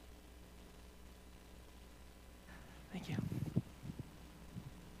Thank you.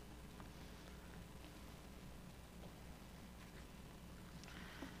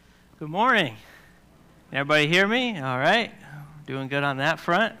 Good morning. Everybody hear me? All right. Doing good on that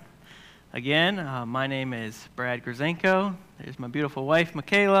front. Again, my name is Brad Grzenko. There's my beautiful wife,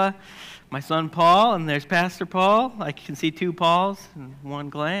 Michaela, my son, Paul, and there's Pastor Paul. I can see two Pauls in one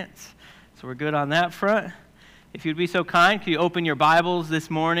glance. So we're good on that front. If you'd be so kind, could you open your Bibles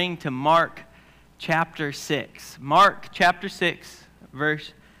this morning to Mark chapter 6. Mark chapter 6,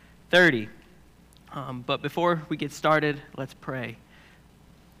 verse 30. But before we get started, let's pray.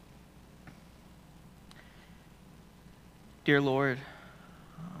 Dear Lord,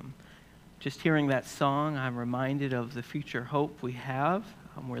 just hearing that song, I'm reminded of the future hope we have,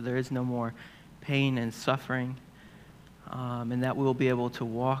 where there is no more pain and suffering, and that we'll be able to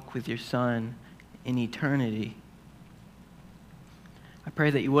walk with your Son in eternity. I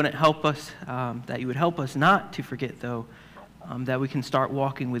pray that you wouldn't help us, that you would help us not to forget, though, that we can start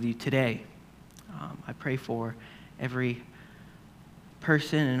walking with you today. I pray for every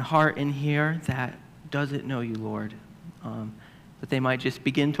person and heart in here that doesn't know you, Lord, that they might just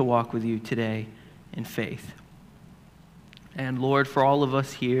begin to walk with you today in faith. And Lord, for all of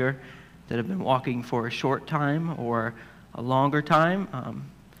us here that have been walking for a short time or a longer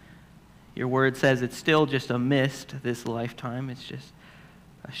time, your word says it's still just a mist, this lifetime. It's just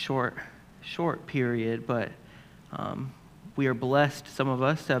a short period, but we are blessed, some of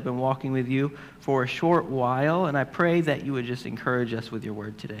us, to have been walking with you for a short while, and I pray that you would just encourage us with your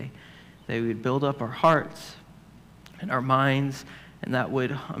word today, that we would build up our hearts and our minds, and that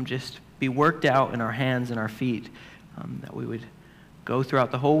would just be worked out in our hands and our feet, that we would go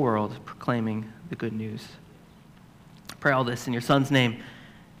throughout the whole world proclaiming the good news. I pray all this in your Son's name.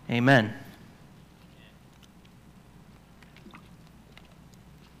 Amen.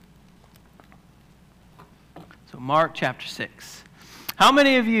 So Mark chapter 6. How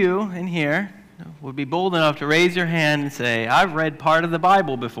many of you in here would be bold enough to raise your hand and say, I've read part of the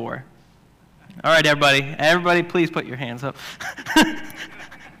Bible before? All right, everybody. Everybody, please put your hands up.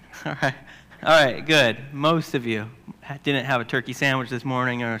 All right, good. Most of you didn't have a turkey sandwich this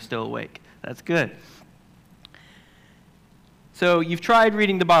morning and are still awake. That's good. So you've tried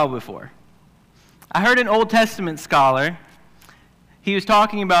reading the Bible before. I heard an Old Testament scholar. He was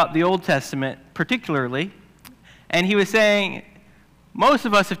talking about the Old Testament particularly, and he was saying most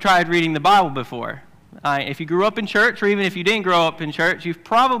of us have tried reading the Bible before. If you grew up in church, or even if you didn't grow up in church, you've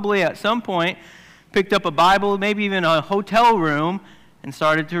probably at some point picked up a Bible, maybe even a hotel room, and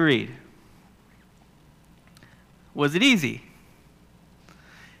started to read. Was it easy?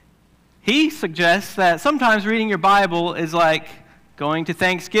 He suggests that sometimes reading your Bible is like going to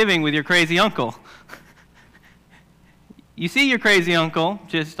Thanksgiving with your crazy uncle. You see your crazy uncle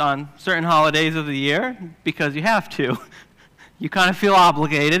just on certain holidays of the year because you have to. You kind of feel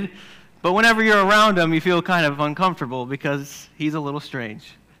obligated. But whenever you're around him, you feel kind of uncomfortable because he's a little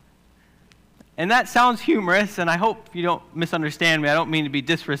strange. And that sounds humorous, and I hope you don't misunderstand me. I don't mean to be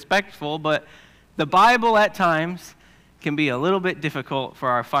disrespectful, but the Bible at times can be a little bit difficult for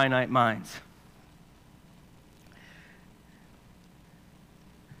our finite minds.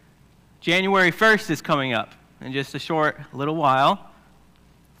 January 1st is coming up in just a short little while.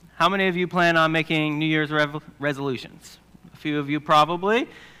 How many of you plan on making New Year's resolutions? A few of you probably.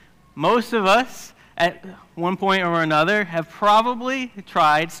 Most of us, at one point or another, have probably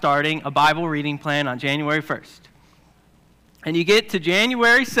tried starting a Bible reading plan on January 1st. And you get to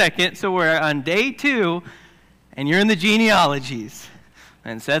January 2nd, so we're on day 2, and you're in the genealogies.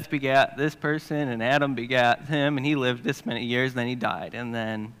 And Seth begat this person, and Adam begat him, and he lived this many years, then he died. And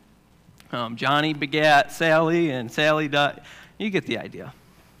then Johnny begat Sally, and Sally died. You get the idea.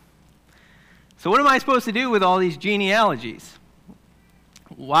 So what am I supposed to do with all these genealogies?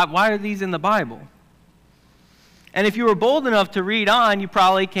 Why are these in the Bible? And if you were bold enough to read on, you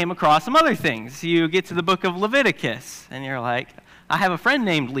probably came across some other things. You get to the book of Leviticus, and you're like, I have a friend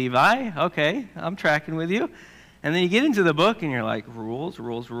named Levi. Okay, I'm tracking with you. And then you get into the book, and you're like, rules,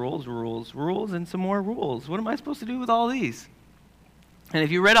 and some more rules. What am I supposed to do with all these? And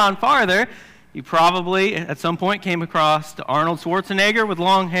if you read on farther, you probably at some point came across Arnold Schwarzenegger with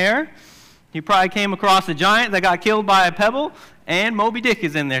long hair. You probably came across a giant that got killed by a pebble, and Moby Dick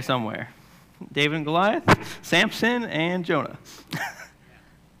is in there somewhere. David and Goliath, Samson, and Jonah.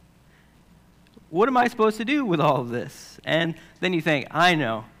 What am I supposed to do with all of this? And then you think, I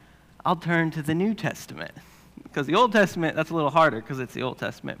know, I'll turn to the New Testament. Because the Old Testament, that's a little harder because it's the Old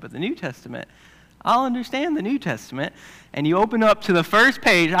Testament. But the New Testament, I'll understand the New Testament. And you open up to the first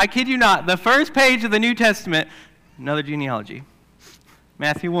page, I kid you not, the first page of the New Testament, another genealogy.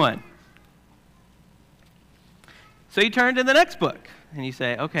 Matthew 1. So you turn to the next book, and you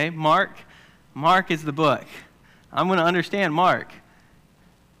say, okay, Mark is the book. I'm going to understand Mark.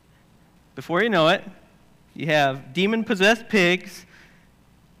 Before you know it, you have demon-possessed pigs,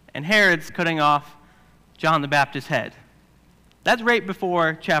 and Herod's cutting off John the Baptist's head. That's right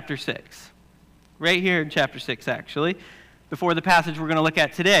before chapter 6. Right here in chapter 6, actually, before the passage we're going to look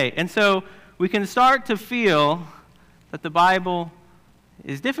at today. And so we can start to feel that the Bible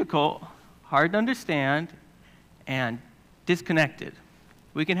is difficult, hard to understand, and disconnected.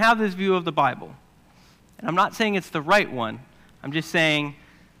 We can have this view of the Bible. And I'm not saying it's the right one. I'm just saying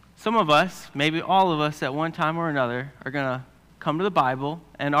some of us, maybe all of us at one time or another, are going to come to the Bible,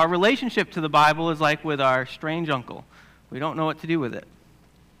 and our relationship to the Bible is like with our strange uncle. We don't know what to do with it.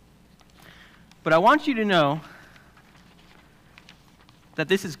 But I want you to know that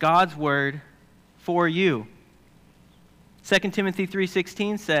this is God's word for you. 2 Timothy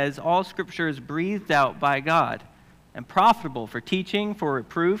 3:16 says, all Scripture is breathed out by God and profitable for teaching, for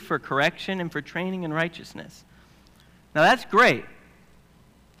reproof, for correction, and for training in righteousness. Now that's great.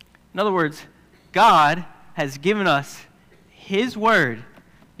 In other words, God has given us His Word,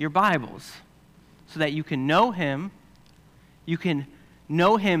 your Bibles, so that you can know Him. You can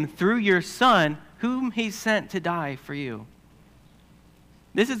know Him through your Son, whom He sent to die for you.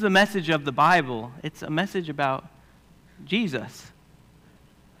 This is the message of the Bible. It's a message about Jesus,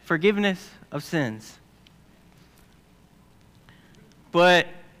 forgiveness of sins. But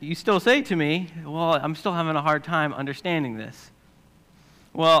you still say to me, well, I'm still having a hard time understanding this.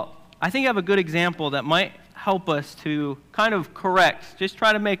 Well, I think I have a good example that might help us to kind of correct, just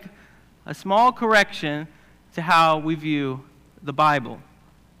try to make a small correction to how we view the Bible.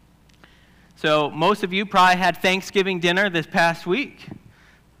 So most of you probably had Thanksgiving dinner this past week.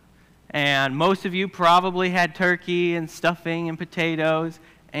 And most of you probably had turkey and stuffing and potatoes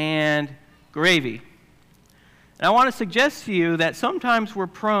and gravy. And I want to suggest to you that sometimes we're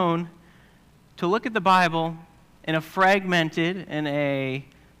prone to look at the Bible in a fragmented, in a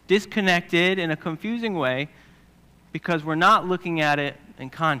disconnected, in a confusing way because we're not looking at it in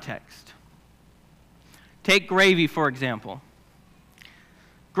context. Take gravy, for example.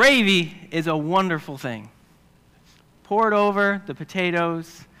 Gravy is a wonderful thing. Pour it over the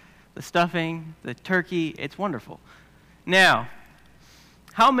potatoes, the stuffing, the turkey. It's wonderful. Now,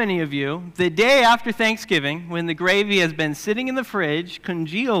 how many of you, the day after Thanksgiving, when the gravy has been sitting in the fridge,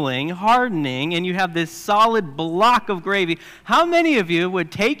 congealing, hardening, and you have this solid block of gravy, how many of you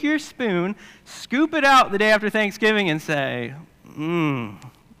would take your spoon, scoop it out the day after Thanksgiving, and say,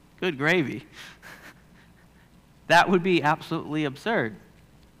 good gravy? That would be absolutely absurd.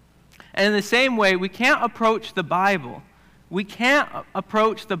 And in the same way, we can't approach the Bible. We can't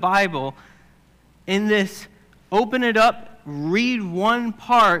approach the Bible in this open it up, read one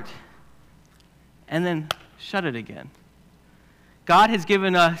part, and then shut it again. God has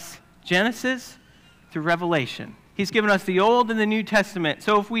given us Genesis through Revelation. He's given us the Old and the New Testament.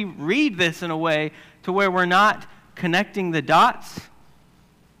 So if we read this in a way to where we're not connecting the dots,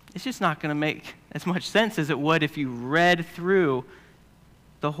 it's just not going to make as much sense as it would if you read through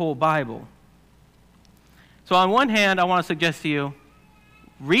the whole Bible. So on one hand, I want to suggest to you,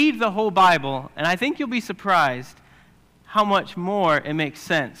 read the whole Bible, and I think you'll be surprised how much more it makes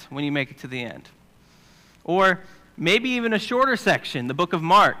sense when you make it to the end. Or maybe even a shorter section, the book of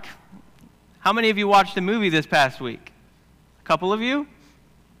Mark. How many of you watched a movie this past week? A couple of you?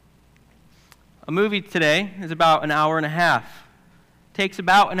 A movie today is about an hour and a half. It takes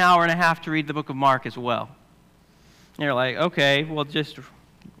about an hour and a half to read the book of Mark as well. And you're like, okay, well, just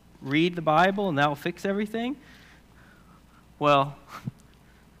read the Bible and that will fix everything? Well,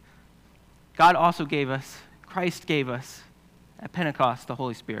 God also gave us, Christ gave us at Pentecost the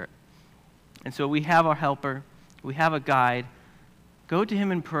Holy Spirit. And so we have our helper, we have a guide. Go to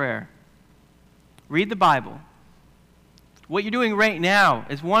him in prayer. Read the Bible. What you're doing right now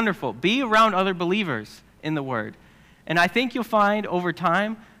is wonderful. Be around other believers in the Word. And I think you'll find over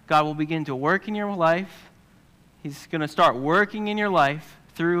time, God will begin to work in your life. He's going to start working in your life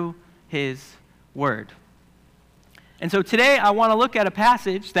through His Word. And so today I want to look at a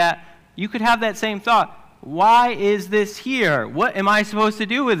passage that you could have that same thought. Why is this here? What am I supposed to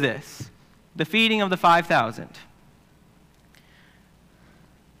do with this? The feeding of the 5,000.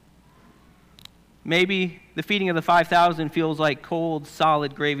 Maybe the feeding of the 5,000 feels like cold,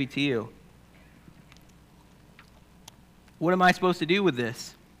 solid gravy to you. What am I supposed to do with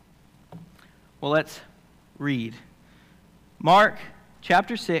this? Well, let's read. Mark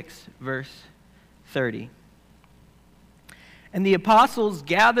chapter 6, verse 30. And the apostles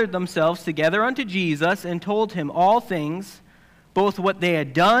gathered themselves together unto Jesus and told him all things, both what they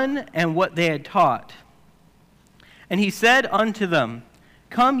had done and what they had taught. And he said unto them,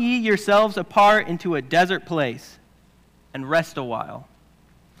 Come ye yourselves apart into a desert place, and rest a while.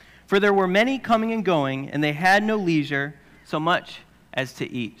 For there were many coming and going, and they had no leisure so much as to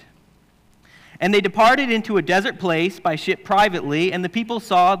eat. And they departed into a desert place by ship privately, and the people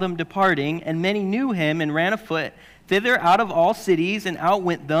saw them departing, and many knew him, and ran afoot thither out of all cities, and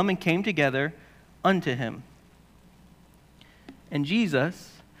outwent them, and came together unto him. And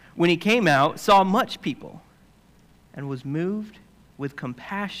Jesus, when he came out, saw much people, and was moved with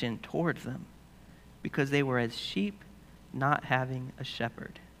compassion toward them, because they were as sheep not having a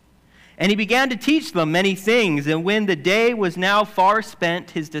shepherd. And he began to teach them many things, and when the day was now far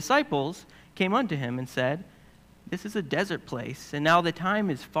spent, his disciples came unto him and said, This is a desert place, and now the time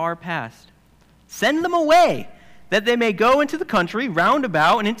is far past. Send them away, that they may go into the country round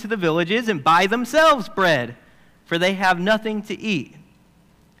about and into the villages, and buy themselves bread, for they have nothing to eat.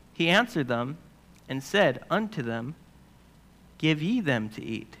 He answered them and said unto them, Give ye them to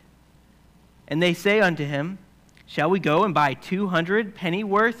eat. And they say unto him, Shall we go and buy 200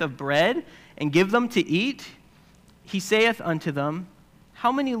 pennyworth of bread, and give them to eat? He saith unto them,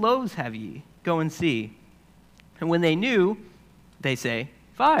 How many loaves have ye? Go and see. And when they knew, they say,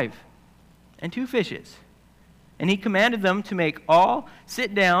 5, and 2 fishes. And he commanded them to make all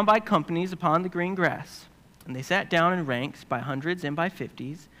sit down by companies upon the green grass. And they sat down in ranks by hundreds and by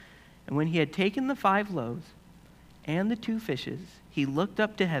 50s. And when he had taken the 5 loaves and the 2 fishes, he looked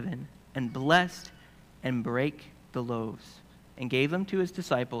up to heaven and blessed and brake the loaves, and gave them to his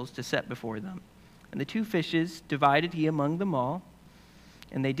disciples to set before them. And the 2 fishes divided he among them all,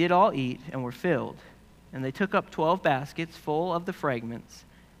 and they did all eat and were filled. And they took up 12 baskets full of the fragments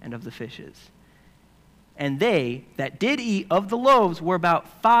and of the fishes. And they that did eat of the loaves were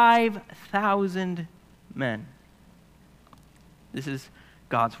about 5,000 men. This is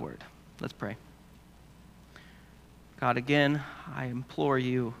God's word. Let's pray. God, again, I implore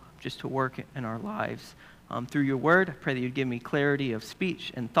you just to work in our lives. Through your word, I pray that you'd give me clarity of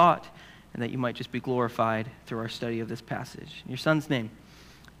speech and thought, and that you might just be glorified through our study of this passage. In your son's name,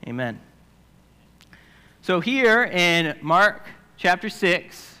 amen. So here in Mark chapter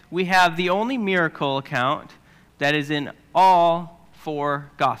 6, we have the only miracle account that is in all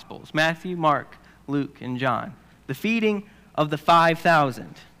 4 Gospels: Matthew, Mark, Luke, and John. The feeding of the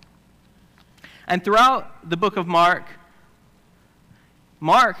 5,000. And throughout the book of Mark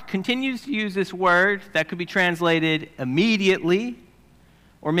continues to use this word that could be translated immediately,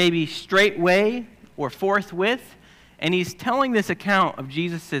 or maybe straightway, or forthwith. And he's telling this account of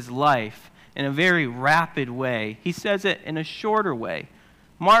Jesus' life in a very rapid way. He says it in a shorter way.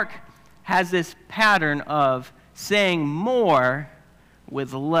 Mark has this pattern of saying more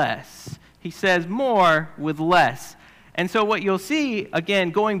with less. He says more with less. And so what you'll see,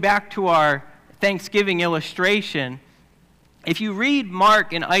 again, going back to our Thanksgiving illustration, if you read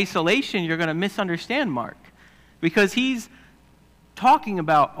Mark in isolation, you're going to misunderstand Mark, because he's talking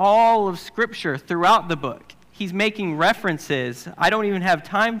about all of Scripture throughout the book. He's making references. I don't even have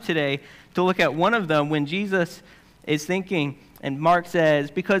time today to look at one of them when Jesus is thinking, and Mark says,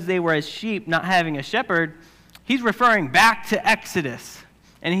 because they were as sheep not having a shepherd, he's referring back to Exodus,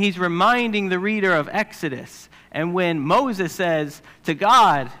 and he's reminding the reader of Exodus. And when Moses says to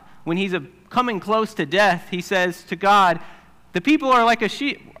God, when he's coming close to death, he says to God, the people are like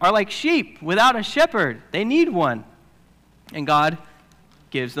sheep without a shepherd. They need one. And God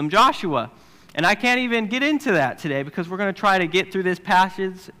gives them Joshua. And I can't even get into that today because we're going to try to get through this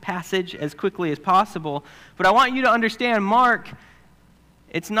passage as quickly as possible. But I want you to understand, Mark,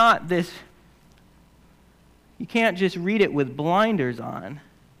 it's not this, you can't just read it with blinders on,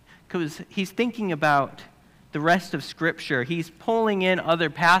 because he's thinking about the rest of Scripture. He's pulling in other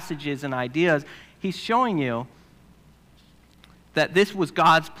passages and ideas. He's showing you that this was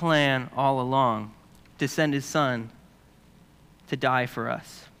God's plan all along, to send his Son to die for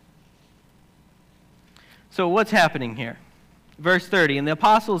us. So what's happening here? Verse 30, and the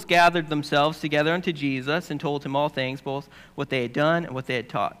apostles gathered themselves together unto Jesus and told him all things, both what they had done and what they had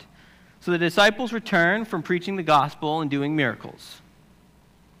taught. So the disciples returned from preaching the gospel and doing miracles.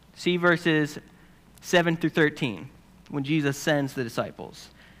 See verses 7 through 13, when Jesus sends the disciples.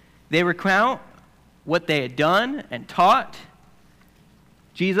 They recount what they had done and taught.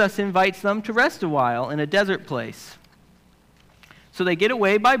 Jesus invites them to rest a while in a desert place. So they get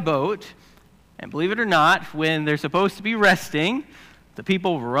away by boat, and believe it or not, when they're supposed to be resting, the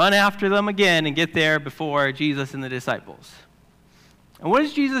people run after them again and get there before Jesus and the disciples. And what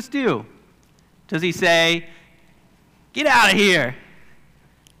does Jesus do? Does he say, "Get out of here"?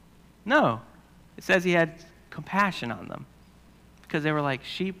 No. It says he had compassion on them because they were like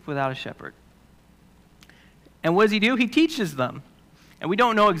sheep without a shepherd. And what does he do? He teaches them. And we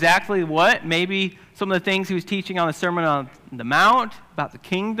don't know exactly what. Maybe some of the things he was teaching on the Sermon on the Mount, about the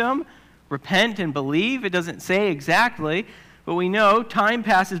kingdom, repent and believe. It doesn't say exactly, but we know time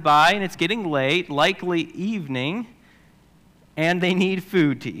passes by and it's getting late, likely evening, and they need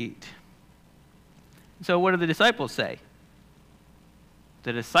food to eat. So what do the disciples say?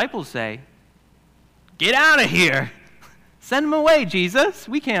 The disciples say, "Get out of here. Send them away, Jesus.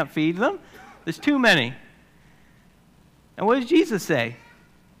 We can't feed them. There's too many." And what does Jesus say?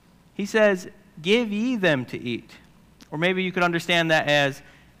 He says, "Give ye them to eat." Or maybe you could understand that as,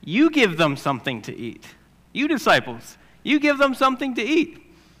 you give them something to eat. You disciples, you give them something to eat.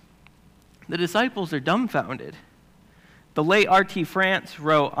 The disciples are dumbfounded. The late R.T. France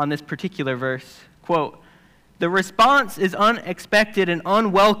wrote on this particular verse, quote, "The response is unexpected and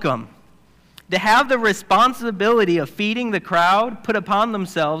unwelcome. To have the responsibility of feeding the crowd put upon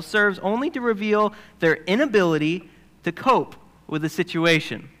themselves serves only to reveal their inability to cope with the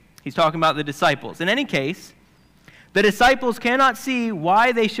situation." He's talking about the disciples. In any case, the disciples cannot see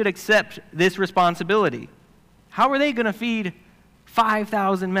why they should accept this responsibility. How are they going to feed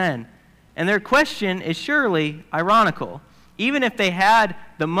 5,000 men? And their question is surely ironical. Even if they had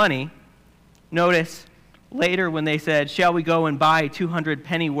the money, notice later when they said, "Shall we go and buy 200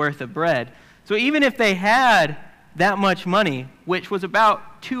 penny worth of bread?" So even if they had that much money, which was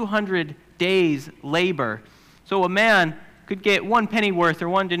about 200 days' labor, so a man could get 1 penny worth or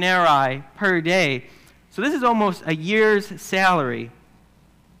 1 denarii per day. So this is almost a year's salary.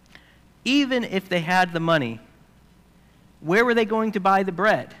 Even if they had the money, where were they going to buy the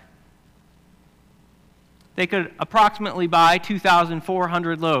bread? They could approximately buy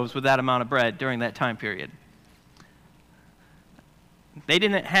 2,400 loaves with that amount of bread during that time period. They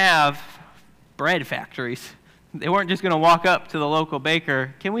didn't have bread factories. They weren't just going to walk up to the local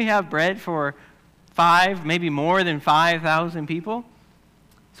baker, "Can we have bread for 5, maybe more than 5,000 people?"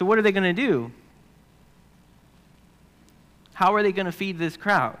 So what are they going to do? How are they going to feed this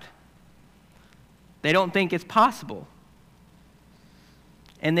crowd? They don't think it's possible.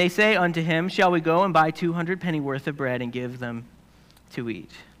 And they say unto him, "Shall we go and buy 200 penny worth of bread and give them to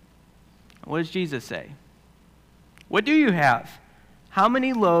eat?" What does Jesus say? "What do you have? How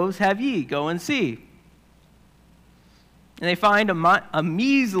many loaves have ye? Go and see." And they find a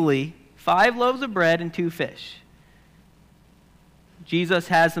measly 5 loaves of bread and 2 fish. Jesus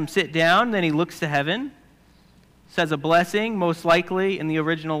has them sit down, then he looks to heaven, says a blessing, most likely in the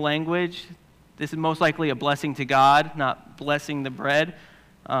original language. This is most likely a blessing to God, not blessing the bread.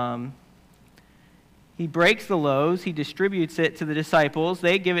 He breaks the loaves, he distributes it to the disciples,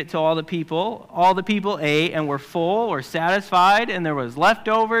 they give it to all the people. All the people ate and were full or satisfied, and there was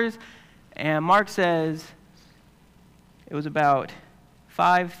leftovers. And Mark says it was about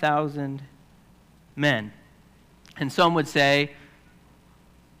 5,000 men. And some would say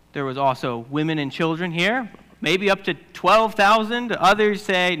there was also women and children here, maybe up to 12,000. Others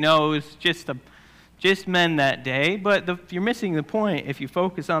say, no, it was just men that day. But you're missing the point if you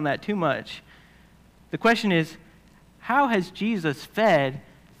focus on that too much. The question is, how has Jesus fed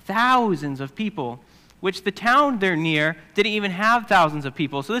thousands of people, which the town they're near didn't even have thousands of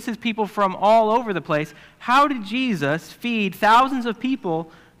people? So this is people from all over the place. How did Jesus feed thousands of people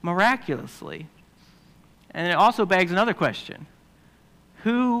miraculously? And it also begs another question.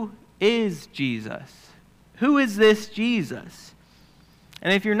 Who is Jesus? Who is this Jesus?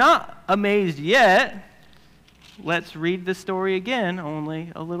 And if you're not amazed yet, let's read the story again,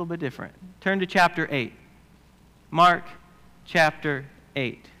 only a little bit different. Turn to chapter 8. Mark chapter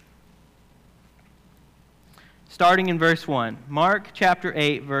 8. Starting in verse 1. Mark chapter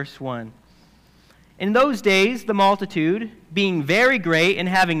 8, verse 1. In those days, the multitude, being very great and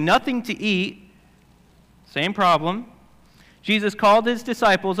having nothing to eat, same problem, Jesus called his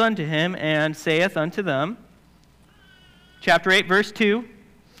disciples unto him and saith unto them, chapter 8, verse 2,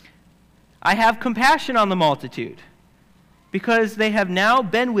 I have compassion on the multitude, because they have now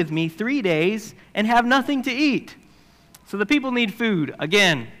been with me 3 days and have nothing to eat. So the people need food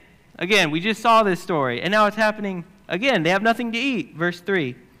again. Again, we just saw this story, and now it's happening again. They have nothing to eat. Verse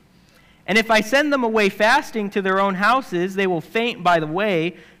 3. And if I send them away fasting to their own houses, they will faint by the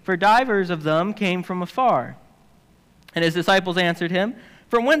way, for divers of them came from afar. And his disciples answered him,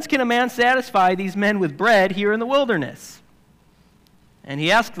 From whence can a man satisfy these men with bread here in the wilderness? And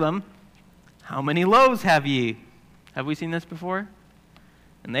he asked them, How many loaves have ye? Have we seen this before?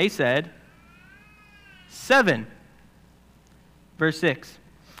 And they said, 7. Verse 6.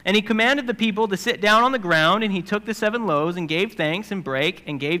 And he commanded the people to sit down on the ground, and he took the 7 loaves and gave thanks and brake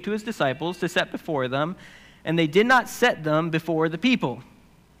and gave to his disciples to set before them. And they did not set them before the people.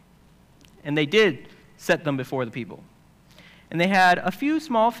 And they did set them before the people. And they had a few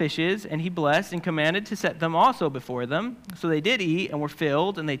small fishes, and he blessed and commanded to set them also before them. So they did eat and were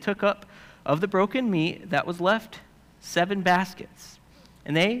filled, and they took up of the broken meat that was left 7 baskets.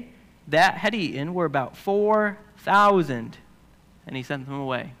 And they that had eaten were about 4,000, and he sent them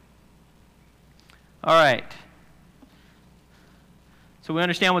away. All right. So we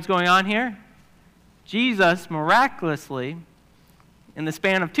understand what's going on here? Jesus miraculously, in the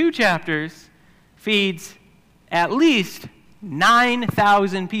span of 2 chapters, feeds at least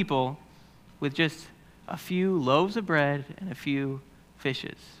 9,000 people with just a few loaves of bread and a few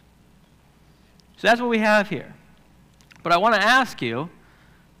fishes. So that's what we have here. But I want to ask you,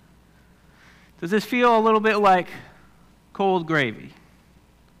 does this feel a little bit like cold gravy?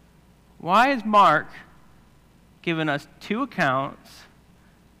 Why is Mark giving us 2 accounts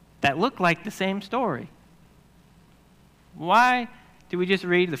that look like the same story? Why do we just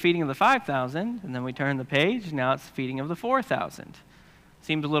read the feeding of the 5,000, and then we turn the page, and now it's the feeding of the 4,000?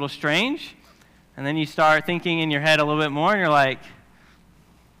 Seems a little strange. And then you start thinking in your head a little bit more, and you're like,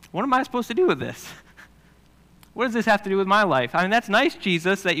 what am I supposed to do with this? What does this have to do with my life? I mean, that's nice,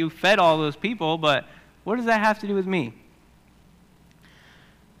 Jesus, that you fed all those people, but what does that have to do with me?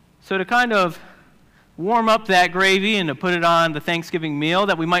 So to kind of warm up that gravy and to put it on the Thanksgiving meal,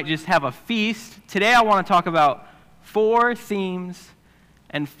 that we might just have a feast, today I want to talk about 4 themes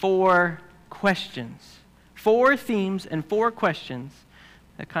and 4 questions. 4 themes and 4 questions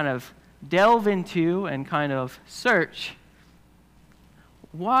that kind of delve into and kind of search,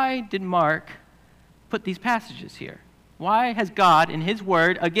 why did Mark put these passages here? Why has God in his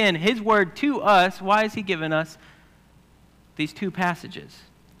word, again, his word to us, why has he given us these 2 passages?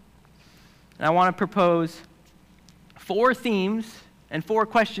 And I want to propose 4 themes and 4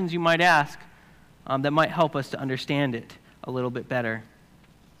 questions you might ask that might help us to understand it a little bit better.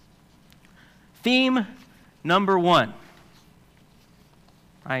 Theme number 1,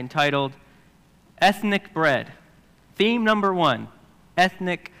 I entitled Ethnic Bread. Theme number 1,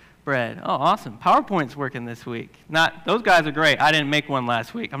 ethnic bread. Oh, awesome. PowerPoint's working this week. Those guys are great. I didn't make one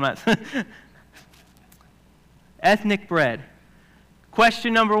last week. I'm not. Ethnic bread.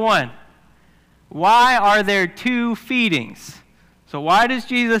 Question number 1, why are there 2 feedings? So why does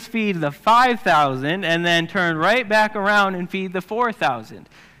Jesus feed the 5,000 and then turn right back around and feed the 4,000?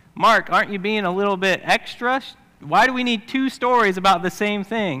 Mark, aren't you being a little bit extra? Why do we need 2 stories about the same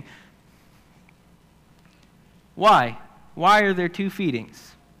thing? Why? Why are there 2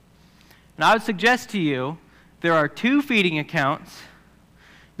 feedings? And I would suggest to you there are 2 feeding accounts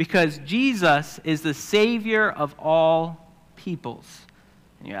because Jesus is the Savior of all peoples.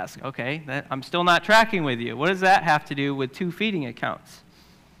 And you ask, okay, I'm still not tracking with you. What does that have to do with 2 feeding accounts?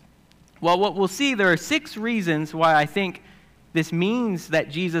 Well, what we'll see, there are 6 reasons why I think this means that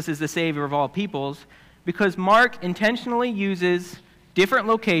Jesus is the Savior of all peoples, because Mark intentionally uses different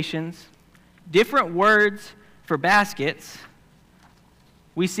locations, different words for baskets.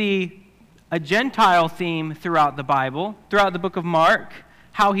 We see a Gentile theme throughout the Bible, throughout the book of Mark,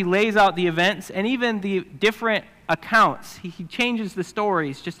 how he lays out the events, and even the different accounts. He changes the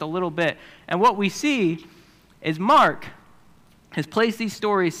stories just a little bit. And what we see is Mark has placed these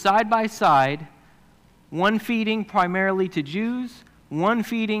stories side by side, one feeding primarily to Jews, one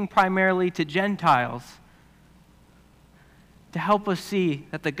feeding primarily to Gentiles, to help us see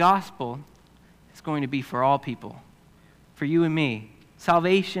that the gospel is going to be for all people, for you and me.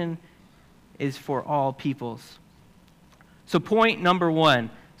 Salvation is for all peoples. So point number 1.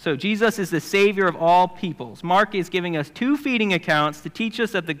 So Jesus is the Savior of all peoples. Mark is giving us 2 feeding accounts to teach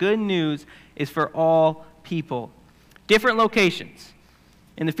us that the good news is for all people. Different locations.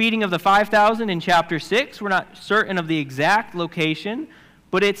 In the feeding of the 5,000 in chapter 6, we're not certain of the exact location,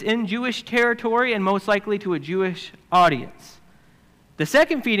 but it's in Jewish territory and most likely to a Jewish audience. The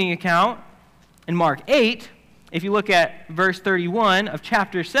second feeding account in Mark 8, if you look at verse 31 of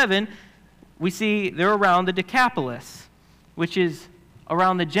chapter 7, we see they're around the Decapolis, which is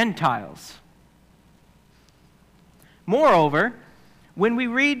around the Gentiles. Moreover, when we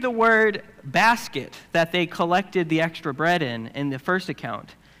read the word basket that they collected the extra bread in the first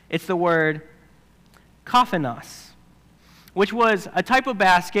account, it's the word kophanos, which was a type of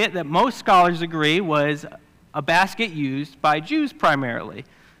basket that most scholars agree was a basket used by Jews primarily.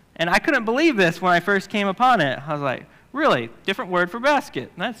 And I couldn't believe this when I first came upon it. I was like, really? Different word for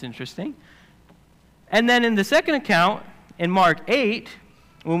basket. That's interesting. And then in the second account, in Mark 8,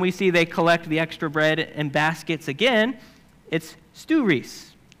 when we see they collect the extra bread in baskets again, it's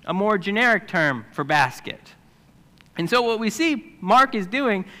stouris, a more generic term for basket. And so what we see Mark is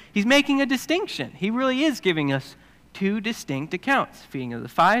doing, he's making a distinction. He really is giving us two distinct accounts, feeding of the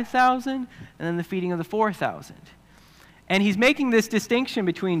 5,000 and then the feeding of the 4,000. And he's making this distinction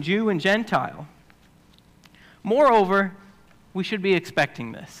between Jew and Gentile. Moreover, we should be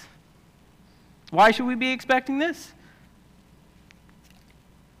expecting this. Why should we be expecting this?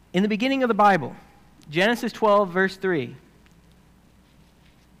 In the beginning of the Bible, Genesis 12, verse 3,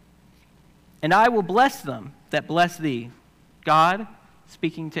 "And I will bless them that bless thee," God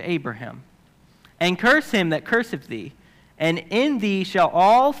speaking to Abraham, "and curse him that curseth thee, and in thee shall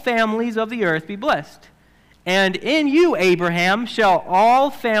all families of the earth be blessed. And in you, Abraham, shall all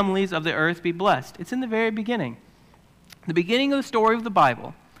families of the earth be blessed." It's in the very beginning. The beginning of the story of the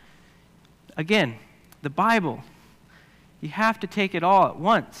Bible. Again, the Bible, you have to take it all at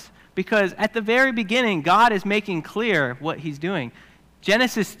once, because at the very beginning, God is making clear what he's doing.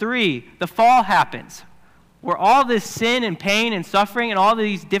 Genesis 3, the fall happens, where all this sin and pain and suffering and all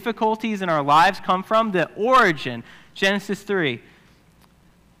these difficulties in our lives come from. The origin, Genesis 3,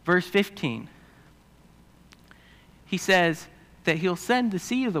 verse 15. He says that he'll send the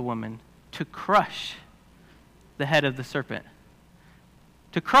seed of the woman to crush the head of the serpent.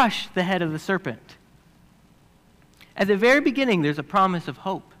 To crush the head of the serpent. At the very beginning, there's a promise of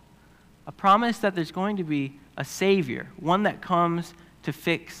hope. A promise that there's going to be a Savior, one that comes to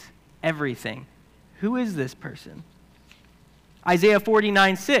fix everything. Who is this person? Isaiah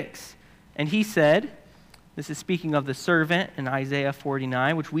 49:6. "And he said," this is speaking of the servant in Isaiah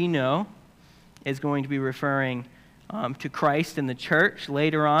 49, which we know is going to be referring to Christ in the church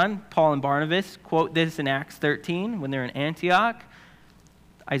later on. Paul and Barnabas quote this in Acts 13 when they're in Antioch.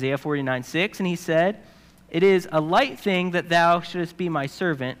 Isaiah 49:6, "And he said, It is a light thing that thou shouldest be my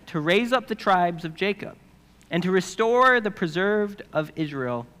servant, to raise up the tribes of Jacob, and to restore the preserved of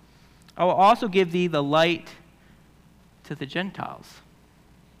Israel. I will also give thee the light to the Gentiles,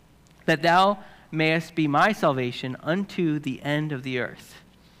 that thou mayest be my salvation unto the end of the earth."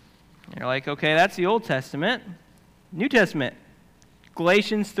 And you're like, okay, that's the Old Testament. New Testament,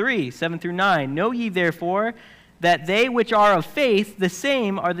 Galatians 3, 7 through 9. "Know ye therefore that they which are of faith, the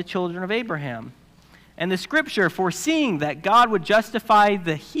same are the children of Abraham. And the scripture, foreseeing that God would justify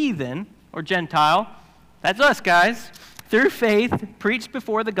the heathen," or Gentile, that's us guys, "through faith, preached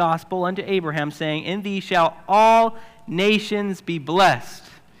before the gospel unto Abraham, saying, In thee shall all nations be blessed."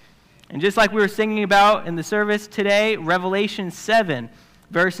 And just like we were singing about in the service today, Revelation 7,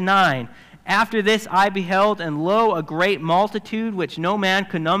 verse 9, "After this I beheld, and lo, a great multitude, which no man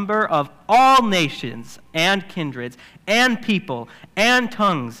could number, of all nations and kindreds and people and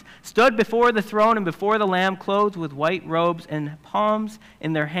tongues, stood before the throne and before the Lamb, clothed with white robes and palms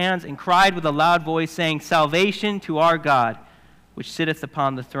in their hands, and cried with a loud voice, saying, Salvation to our God, which sitteth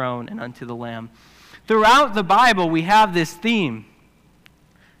upon the throne, and unto the Lamb." Throughout the Bible, we have this theme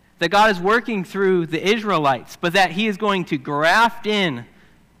that God is working through the Israelites, but that he is going to graft in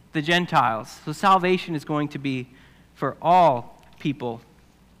the Gentiles. So salvation is going to be for all people.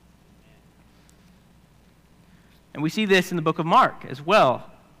 And we see this in the book of Mark as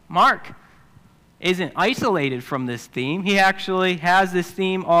well. Mark isn't isolated from this theme. He actually has this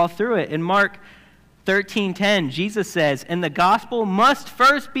theme all through it. In Mark 13:10, Jesus says, "And the gospel must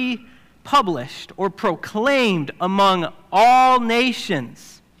first be published or proclaimed among all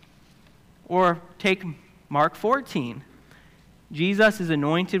nations." Or take Mark 14. Jesus is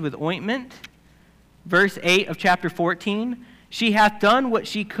anointed with ointment. Verse 8 of chapter 14, "She hath done what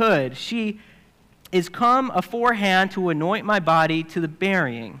she could. She is come aforehand to anoint my body to the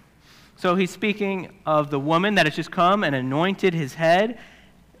burying." So he's speaking of the woman that has just come and anointed his head.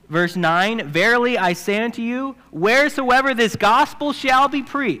 Verse 9, "Verily I say unto you, wheresoever this gospel shall be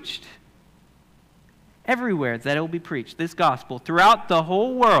preached," everywhere that it will be preached, this gospel, throughout the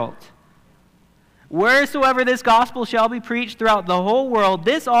whole world, "Wheresoever this gospel shall be preached throughout the whole world,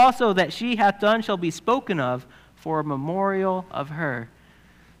 this also that she hath done shall be spoken of for a memorial of her."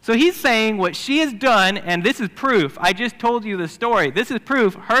 So he's saying what she has done, and this is proof. I just told you the story. This is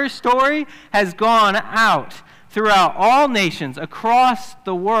proof. Her story has gone out throughout all nations across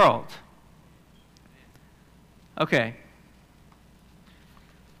the world. Okay.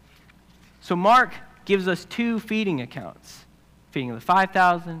 So Mark gives us two feeding accounts. Feeding of the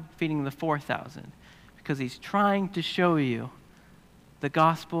 5,000, feeding of the 4,000. Because he's trying to show you the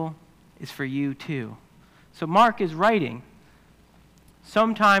gospel is for you too. So Mark is writing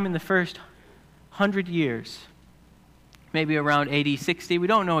sometime in the first 100 years, maybe around AD 60, we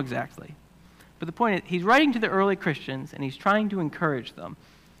don't know exactly. But the point is, he's writing to the early Christians, and he's trying to encourage them.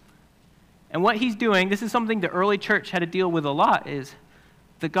 And what he's doing, this is something the early church had to deal with a lot, is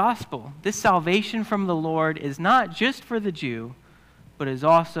the gospel. This salvation from the Lord is not just for the Jew, but is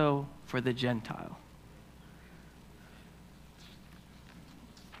also for the Gentile.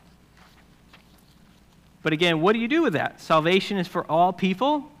 But again, what do you do with that? Salvation is for all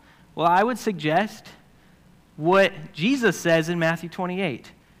people? Well, I would suggest what Jesus says in Matthew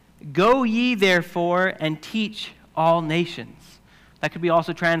 28. Go ye therefore and teach all nations. That could be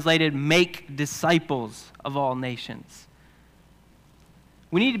also translated, make disciples of all nations.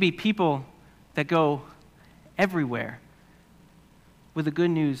 We need to be people that go everywhere with the good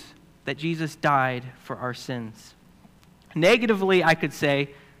news that Jesus died for our sins. Negatively, I could say,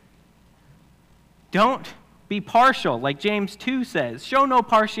 don't be partial, like James 2 says. Show no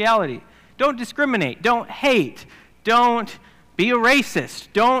partiality. Don't discriminate. Don't hate. Don't be a racist.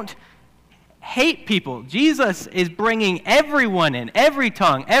 Don't hate people. Jesus is bringing everyone in, every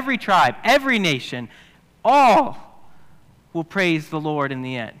tongue, every tribe, every nation. All will praise the Lord in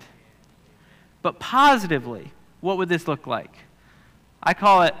the end. But positively, what would this look like? I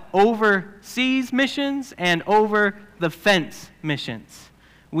call it overseas missions and over the fence missions.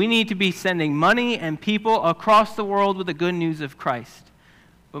 We need to be sending money and people across the world with the good news of Christ.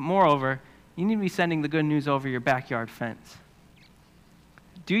 But moreover, you need to be sending the good news over your backyard fence.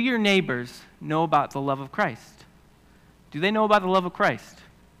 Do your neighbors know about the love of Christ? Do they know about the love of Christ?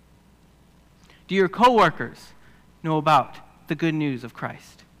 Do your coworkers know about the good news of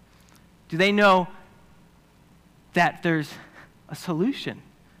Christ? Do they know that there's a solution,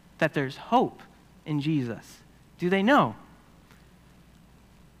 that there's hope in Jesus? Do they know?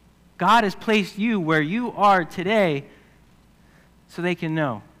 God has placed you where you are today so they can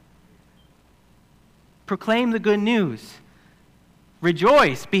know. Proclaim the good news.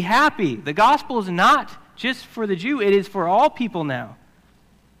 Rejoice. Be happy. The gospel is not just for the Jew. It is for all people now.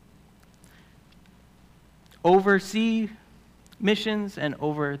 Oversee missions and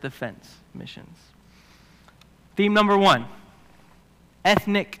over the fence missions. Theme number 1,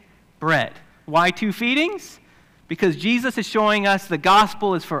 ethnic bread. Why 2 feedings? Because Jesus is showing us the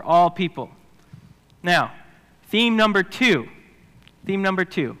gospel is for all people. Now, theme number 2,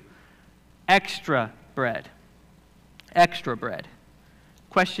 extra bread. Extra bread.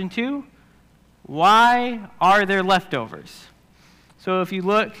 Question 2, why are there leftovers? So if you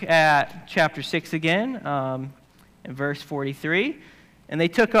look at chapter 6 again, in verse 43, and they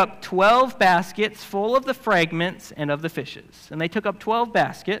took up 12 baskets full of the fragments and of the fishes. And they took up 12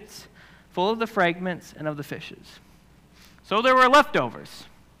 baskets full of the fragments and of the fishes. So there were leftovers.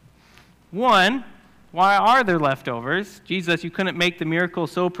 1, why are there leftovers? Jesus, you couldn't make the miracle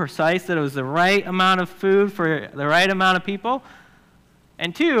so precise that it was the right amount of food for the right amount of people?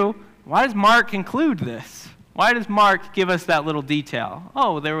 And 2, why does Mark include this? Why does Mark give us that little detail?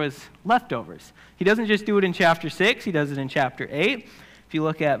 Oh, there was leftovers. He doesn't just do it in chapter 6, he does it in chapter 8. If you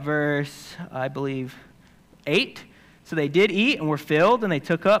look at verse, I believe, 8, so they did eat and were filled, and they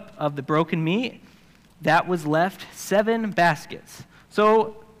took up of the broken meat that was left 7 baskets.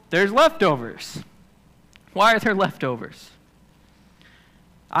 So there's leftovers. Why are there leftovers?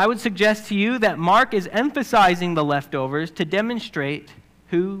 I would suggest to you that Mark is emphasizing the leftovers to demonstrate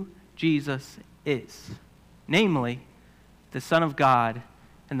who Jesus is, namely, the Son of God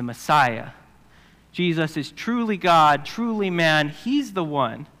and the Messiah. Jesus is truly God, truly man. He's the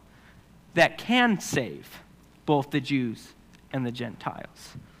one that can save both the Jews and the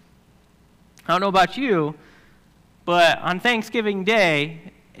Gentiles. I don't know about you, but on Thanksgiving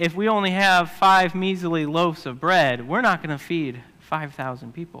Day, if we only have 5 measly loaves of bread, we're not going to feed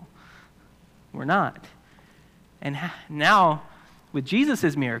 5,000 people. We're not. And now, with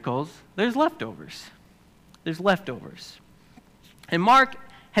Jesus' miracles, there's leftovers. There's leftovers. And Mark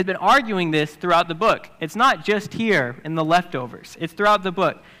has been arguing this throughout the book. It's not just here in the leftovers. It's throughout the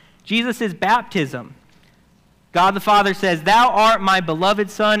book. Jesus' baptism. God the Father says, "Thou art my beloved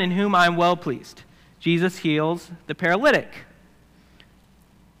Son, in whom I am well pleased." Jesus heals the paralytic.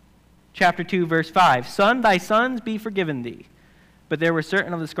 Chapter 2, verse 5. "Son, thy sons be forgiven thee. But there were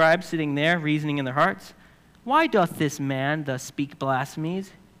certain of the scribes sitting there, reasoning in their hearts, Why doth this man thus speak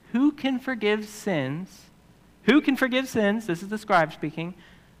blasphemies? Who can forgive sins? Who can forgive sins?" This is the scribe speaking.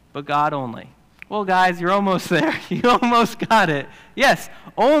 "But God only." Well, guys, you're almost there. You almost got it. Yes,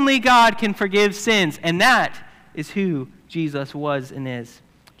 only God can forgive sins, and that is who Jesus was and is.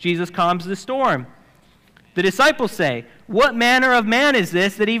 Jesus calms the storm. The disciples say, "What manner of man is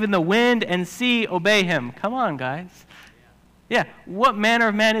this that even the wind and sea obey him?" Come on, guys. Yeah, what manner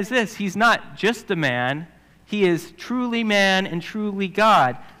of man is this? He's not just a man. He is truly man and truly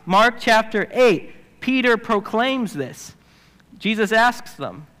God. Mark chapter 8, Peter proclaims this. Jesus asks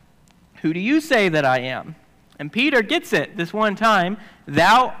them, "Who do you say that I am?" And Peter gets it this one time.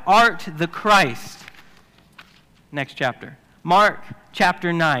 "Thou art the Christ." Next chapter. Mark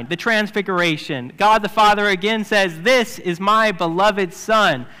chapter 9, the transfiguration. God the Father again says, "This is my beloved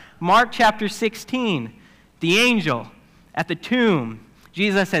Son." Mark chapter 16. The angel at the tomb.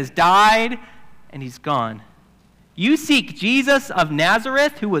 Jesus has died and he's gone. You seek Jesus of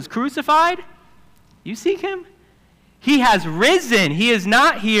Nazareth who was crucified? You seek him? He has risen. He is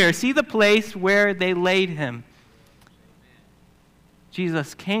not here. See the place where they laid him.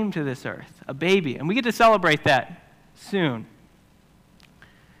 Jesus came to this earth, a baby, and we get to celebrate that soon.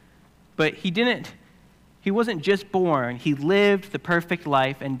 But he wasn't just born. He lived the perfect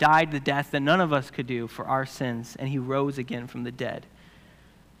life and died the death that none of us could do for our sins, and he rose again from the dead.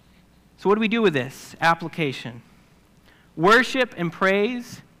 So what do we do with this application? Worship and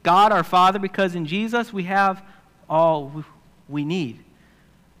praise God our Father, because in Jesus we have all we need.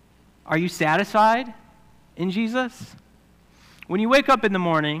 Are you satisfied in Jesus? When you wake up in the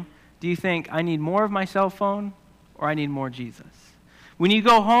morning, do you think, I need more of my cell phone or I need more Jesus? When you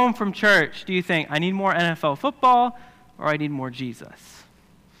go home from church, do you think, I need more NFL football or I need more Jesus?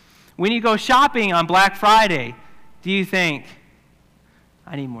 When you go shopping on Black Friday, do you think,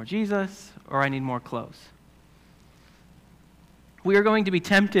 I need more Jesus or I need more clothes? We are going to be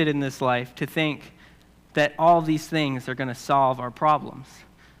tempted in this life to think that all these things are going to solve our problems.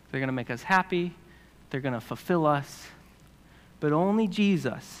 They're going to make us happy. They're going to fulfill us. But only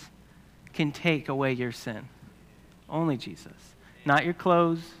Jesus can take away your sin. Only Jesus. Not your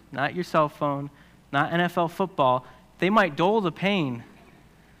clothes, not your cell phone, not NFL football. They might dull the pain.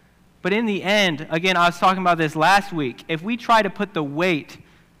 But in the end, again, I was talking about this last week, if we try to put the weight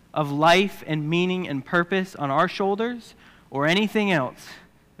of life and meaning and purpose on our shoulders or anything else,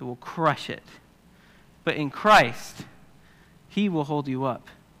 it will crush it. But in Christ, he will hold you up.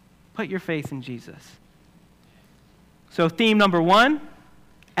 Put your faith in Jesus. So theme number 1,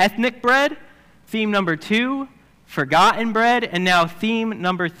 ethnic bread. Theme number 2, forgotten bread. And now theme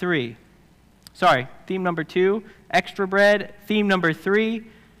number 3. Theme number 2, extra bread. Theme number 3,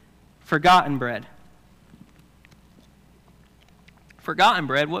 forgotten bread. Forgotten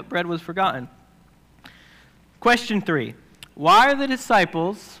bread? What bread was forgotten? Question 3. Why are the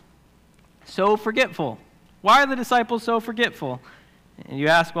disciples so forgetful? Why are the disciples so forgetful? And you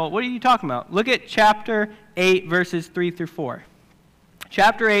ask, well, what are you talking about? Look at chapter 8, verses 3 through 4.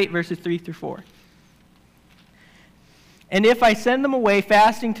 Chapter 8, verses 3 through 4. And if I send them away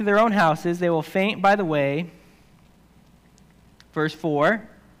fasting to their own houses, they will faint by the way. Verse 4.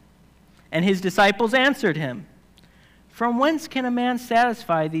 And his disciples answered him, from whence can a man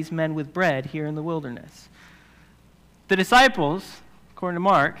satisfy these men with bread here in the wilderness? The disciples, according to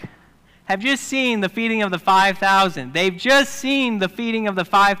Mark, have just seen the feeding of the 5,000. They've just seen the feeding of the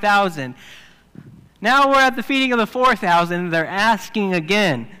 5,000. Now we're at the feeding of the 4,000. They're asking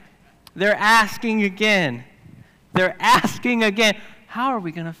again. They're asking again. They're asking again. How are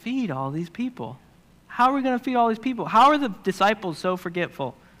we going to feed all these people? How are we going to feed all these people? How are the disciples so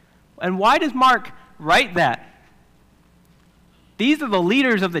forgetful? And why does Mark write that? These are the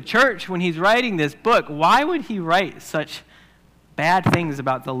leaders of the church when he's writing this book. Why would he write such bad things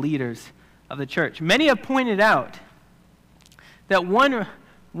about the leaders of the church? Many have pointed out that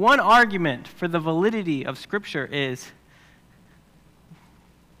one argument for the validity of Scripture is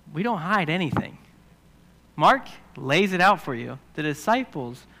we don't hide anything. Mark lays it out for you. The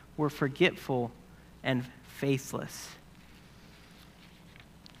disciples were forgetful and faithless.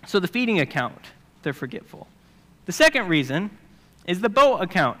 So the feeding account, they're forgetful. The second reason is the boat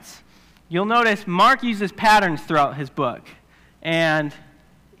accounts. You'll notice Mark uses patterns throughout his book, and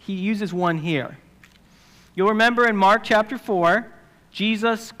he uses one here. You'll remember in Mark chapter 4,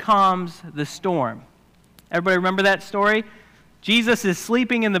 Jesus calms the storm. Everybody remember that story? Jesus is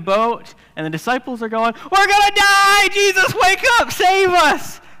sleeping in the boat, and the disciples are going, we're going to die! Jesus, wake up! Save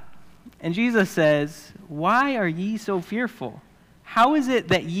us! And Jesus says, why are ye so fearful? How is it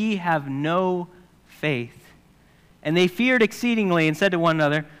that ye have no faith? And they feared exceedingly and said to one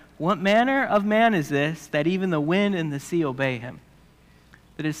another, what manner of man is this, that even the wind and the sea obey him?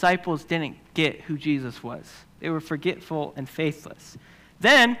 The disciples didn't get who Jesus was. They were forgetful and faithless.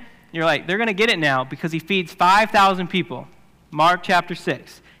 Then, you're like, they're going to get it now because he feeds 5,000 people. Mark chapter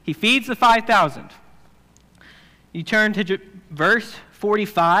 6. He feeds the 5,000. You turn to verse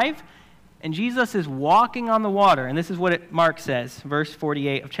 45, and Jesus is walking on the water. And this is what Mark says, verse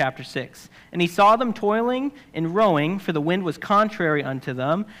 48 of chapter 6. And he saw them toiling and rowing, for the wind was contrary unto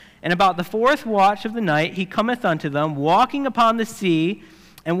them. And about the 4th watch of the night he cometh unto them, walking upon the sea,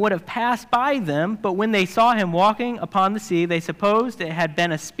 and would have passed by them. But when they saw him walking upon the sea, they supposed it had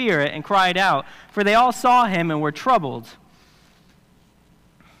been a spirit, and cried out. For they all saw him and were troubled.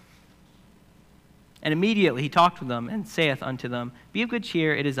 And immediately he talked with them, and saith unto them, be of good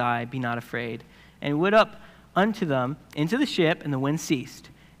cheer, it is I, be not afraid. And he went up unto them into the ship, and the wind ceased.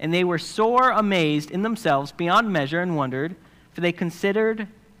 And they were sore amazed in themselves beyond measure and wondered, for they considered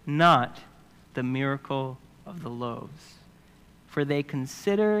not the miracle of the loaves. For they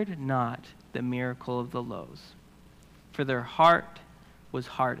considered not the miracle of the loaves. For their heart was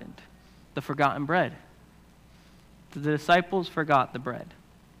hardened. The forgotten bread. The disciples forgot the bread.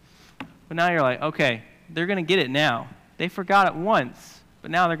 But now you're like, okay, they're going to get it now. They forgot it once,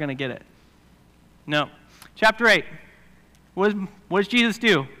 but now they're going to get it. No. Chapter 8. What does Jesus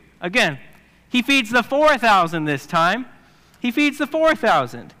do? Again, he feeds the 4,000 this time. He feeds the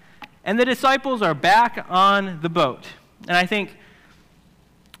 4,000. And the disciples are back on the boat. And I think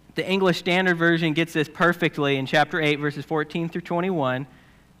the English Standard Version gets this perfectly in chapter 8, verses 14 through 21.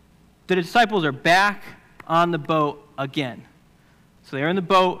 The disciples are back on the boat again. So they're in the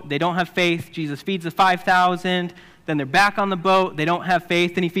boat. They don't have faith. Jesus feeds the 5,000. Then they're back on the boat. They don't have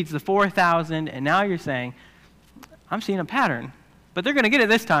faith. Then he feeds the 4,000. And now you're saying, I'm seeing a pattern. But they're going to get it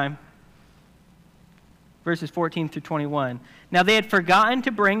this time. Verses 14 through 21. Now they had forgotten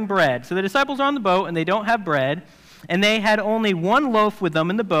to bring bread. So the disciples are on the boat, and they don't have bread. And they had only one loaf with them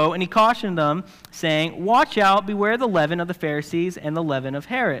in the boat. And he cautioned them, saying, watch out, beware the leaven of the Pharisees and the leaven of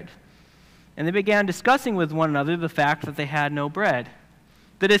Herod. And they began discussing with one another the fact that they had no bread.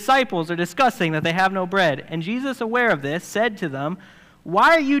 The disciples are discussing that they have no bread. And Jesus, aware of this, said to them,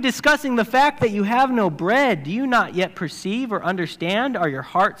 why are you discussing the fact that you have no bread? Do you not yet perceive or understand? Are your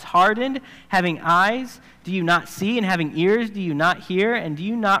hearts hardened? Having eyes, do you not see? And having ears, do you not hear? And do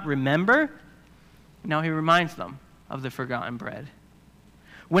you not remember? Now he reminds them of the forgotten bread.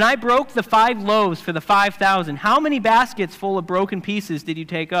 When I broke the 5 loaves for the 5,000, how many baskets full of broken pieces did you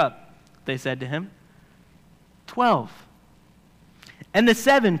take up? They said to him. 12. And the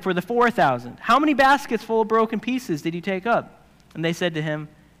 7 for the 4,000, how many baskets full of broken pieces did you take up? And they said to him,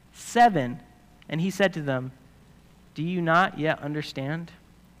 7. And he said to them, do you not yet understand?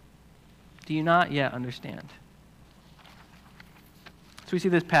 Do you not yet understand? So we see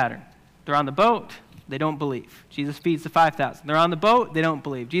this pattern. They're on the boat. They don't believe. Jesus feeds the 5,000. They're on the boat. They don't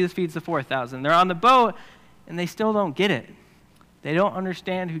believe. Jesus feeds the 4,000. They're on the boat, and they still don't get it. They don't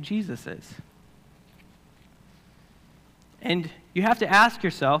understand who Jesus is. And you have to ask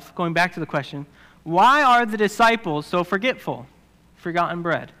yourself, going back to the question, why are the disciples so forgetful? Forgotten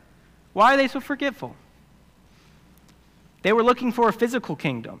bread. Why are they so forgetful? They were looking for a physical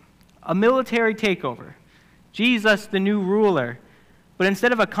kingdom, a military takeover, Jesus the new ruler. But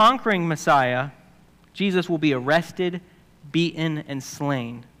instead of a conquering Messiah, Jesus will be arrested, beaten, and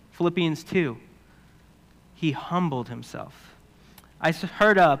slain. Philippians 2. He humbled himself. I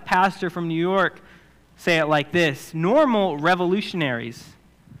heard a pastor from New York say it like this: normal revolutionaries,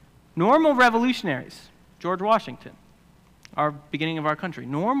 George Washington, our beginning of our country,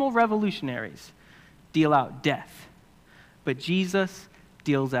 normal revolutionaries deal out death, but Jesus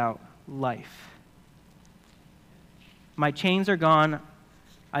deals out life. My chains are gone,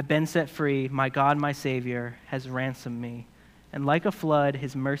 I've been set free, my God, my Savior, has ransomed me, and like a flood,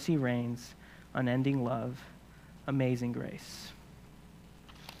 his mercy reigns, unending love, amazing grace.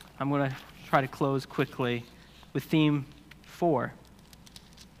 I'm going to try to close quickly with theme 4,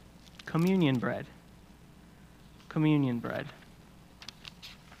 communion bread. Communion bread.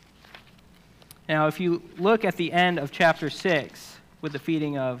 Now, if you look at the end of chapter 6 with the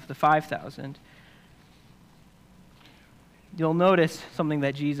feeding of the 5,000, you'll notice something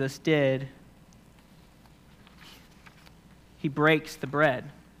that Jesus did. He breaks the bread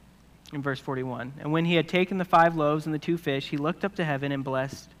in verse 41. And when he had taken the 5 loaves and the 2 fish, he looked up to heaven and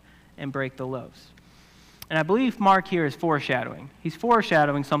blessed and brake the loaves. And I believe Mark here is foreshadowing. He's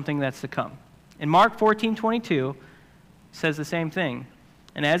foreshadowing something that's to come. In Mark 14:22, says the same thing.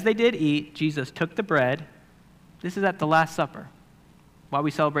 And as they did eat, Jesus took the bread. This is at the Last Supper, while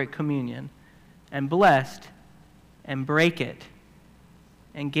we celebrate communion, and blessed and brake it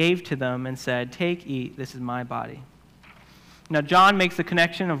and gave to them and said, take, eat, this is my body. Now, John makes the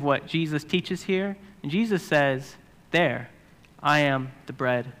connection of what Jesus teaches here. And Jesus says, there, I am the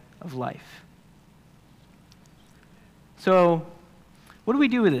bread of life. So, what do we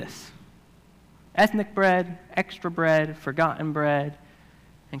do with this? Ethnic bread, extra bread, forgotten bread,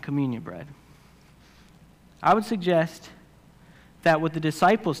 and communion bread. I would suggest that what the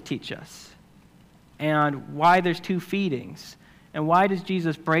disciples teach us, and why there's 2 feedings, and why does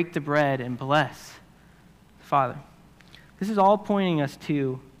Jesus break the bread and bless the Father, this is all pointing us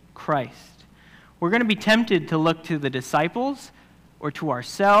to Christ. We're going to be tempted to look to the disciples or to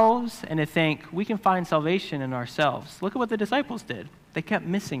ourselves and to think we can find salvation in ourselves. Look at what the disciples did. They kept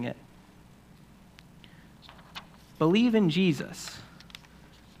missing it. Believe in Jesus,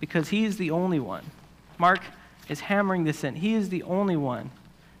 because he is the only one. Mark is hammering this in. He is the only one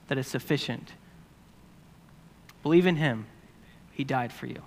that is sufficient. Believe in him. He died for you.